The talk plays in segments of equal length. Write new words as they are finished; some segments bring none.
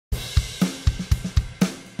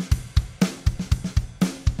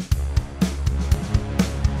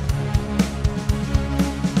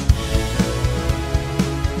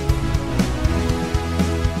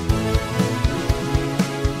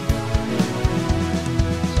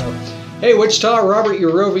Hey Wichita, Robert,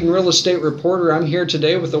 your roving real estate reporter. I'm here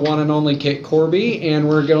today with the one and only Corby, and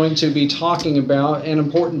we're going to be talking about an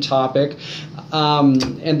important topic,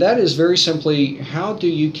 and that is very simply, how do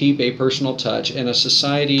you keep a personal touch in a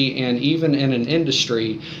society and even in an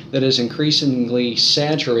industry that is increasingly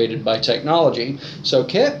saturated by technology? So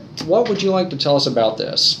Kit, what would you like to tell us about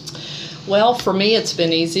this? Well, for me it's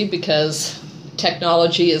been easy because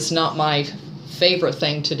technology is not my favorite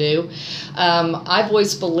thing to do. I've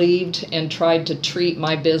always believed and tried to treat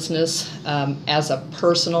my business as a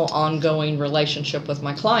personal, ongoing relationship with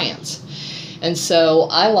my clients. And so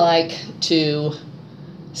I like to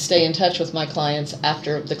stay in touch with my clients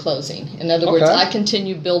after the closing. In other words, I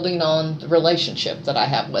continue building on the relationship that I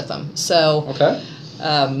have with them. So,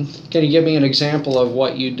 can you give me an example of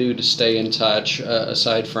what you do to stay in touch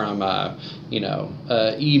aside from,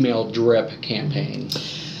 email drip campaign?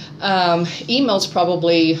 Email's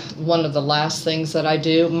probably one of the last things that I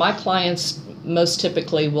do. My clients most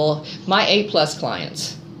typically my A-plus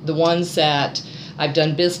clients, the ones that I've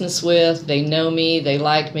done business with, they know me, they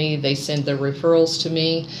like me, they send their referrals to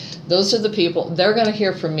me. Those are the people, they're going to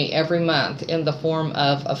hear from me every month in the form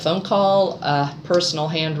of a phone call, a personal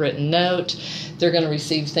handwritten note. They're going to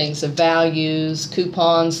receive things of values,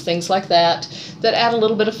 coupons, things like that add a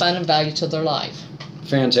little bit of fun and value to their life.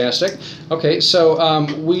 Fantastic. Okay, so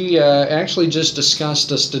we actually just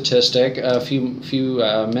discussed a statistic a few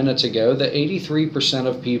minutes ago that 83%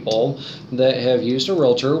 of people that have used a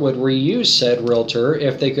realtor would reuse said realtor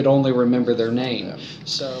if they could only remember their name.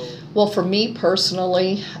 So, well, for me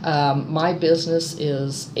personally, my business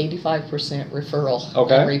is 85%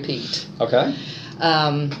 referral and repeat. Okay.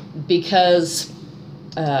 Because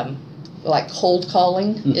like cold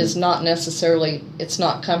calling is not necessarily, it's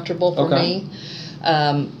not comfortable for me.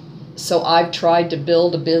 So I've tried to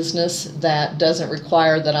build a business that doesn't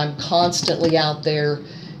require that I'm constantly out there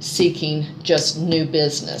seeking just new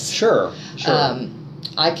business. Sure.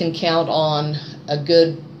 I can count on a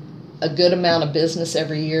good amount of business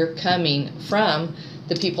every year coming from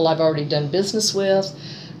the people I've already done business with,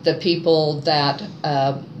 the people that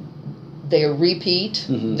they repeat,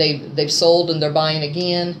 they've sold and they're buying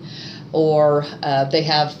again, or they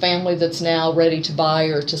have family that's now ready to buy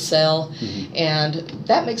or to sell, and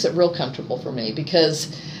that makes it real comfortable for me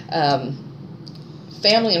because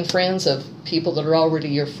family and friends of people that are already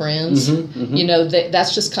your friends,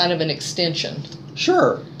 that's just kind of an extension.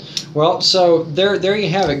 Sure. Well, so there you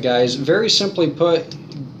have it, guys. Very simply put,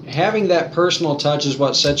 having that personal touch is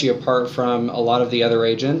what sets you apart from a lot of the other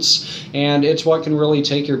agents, and it's what can really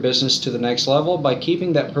take your business to the next level by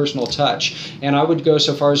keeping that personal touch. And I would go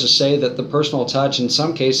so far as to say that the personal touch in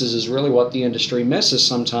some cases is really what the industry misses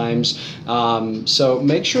sometimes. So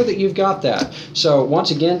make sure that you've got that. So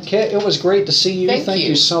once again, Kit, it was great to see you. Thank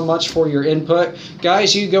you so much for your input.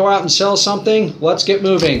 Guys, you go out and sell something. Let's get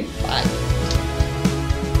moving. Bye.